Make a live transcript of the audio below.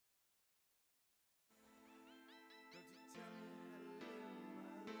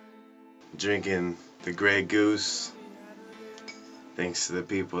drinking the Grey Goose. Thanks to the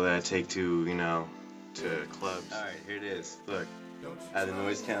people that I take to, you know, to clubs. Alright, here it is. Look, I have the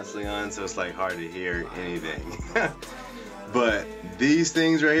noise canceling on, so it's like hard to hear anything. But these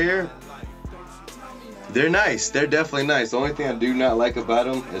things right here, they're nice. They're definitely nice. The only thing I do not like about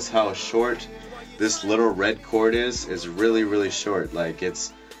them is how short this little red cord is. It's really, really short. Like,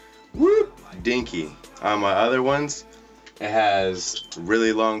 it's whoop dinky. On my other ones, it has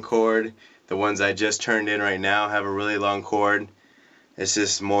really long cord. The ones I just turned in right now have a really long cord. It's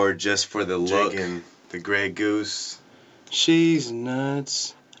just more just for the look. Drinking the Grey Goose. She's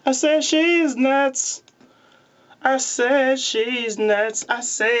nuts. I said she's nuts. I said she's nuts. I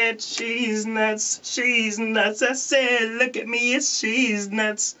said she's nuts. She's nuts. I said look at me, it's she's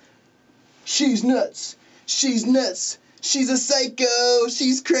nuts. She's nuts. She's nuts. She's a psycho.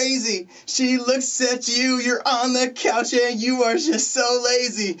 She's crazy. She looks at you. You're on the couch and you are just so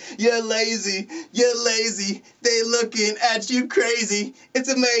lazy. You're lazy. You're lazy. They looking at you crazy. It's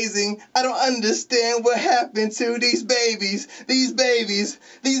amazing. I don't understand what happened to these babies. These babies.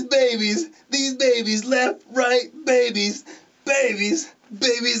 These babies. These babies. Left, right, babies. Babies.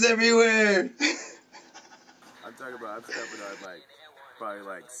 Babies everywhere. I'm talking about, I'm stepping on like, probably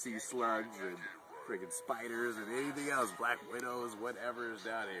like sea slugs and freaking spiders and anything else, black widows, whatever is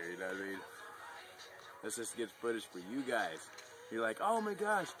down here, you know what I mean? Let's just get footage for you guys. You're like, oh my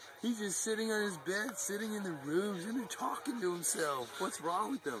gosh, he's just sitting on his bed, sitting in the rooms, and talking to himself. What's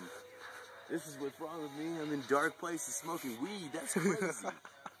wrong with him? This is what's wrong with me. I'm in dark places smoking weed. That's crazy.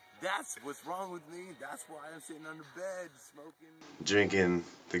 That's what's wrong with me. That's why I'm sitting on the bed smoking. Drinking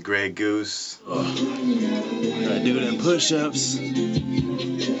the Grey Goose. Gotta do them push-ups.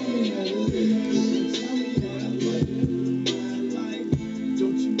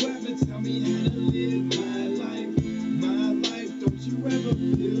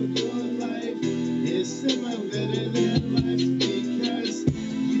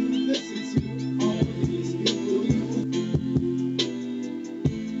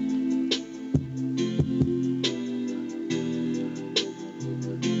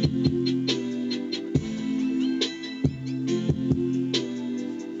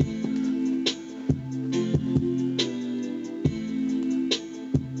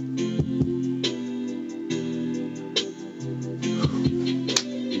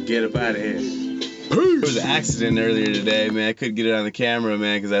 Get up out of here. There was an accident earlier today, man. I couldn't get it on the camera,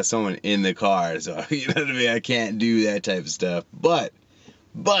 man, because I had someone in the car. So, you know what I mean? I can't do that type of stuff. But,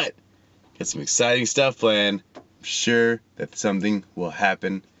 got some exciting stuff planned. I'm sure that something will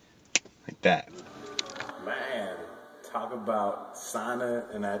happen like that. Man, talk about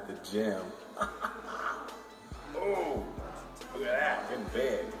sauna and at the gym. Oh, look at that, in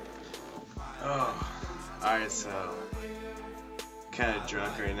bed. Oh, alright, so kind of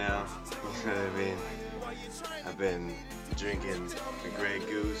drunk right now, you know what I mean? I've been drinking the Grey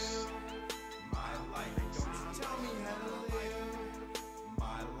Goose.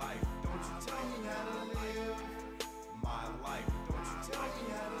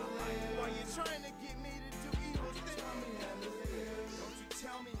 Trying to get me to do evil things. Don't you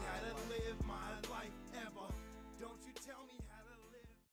tell me how to live.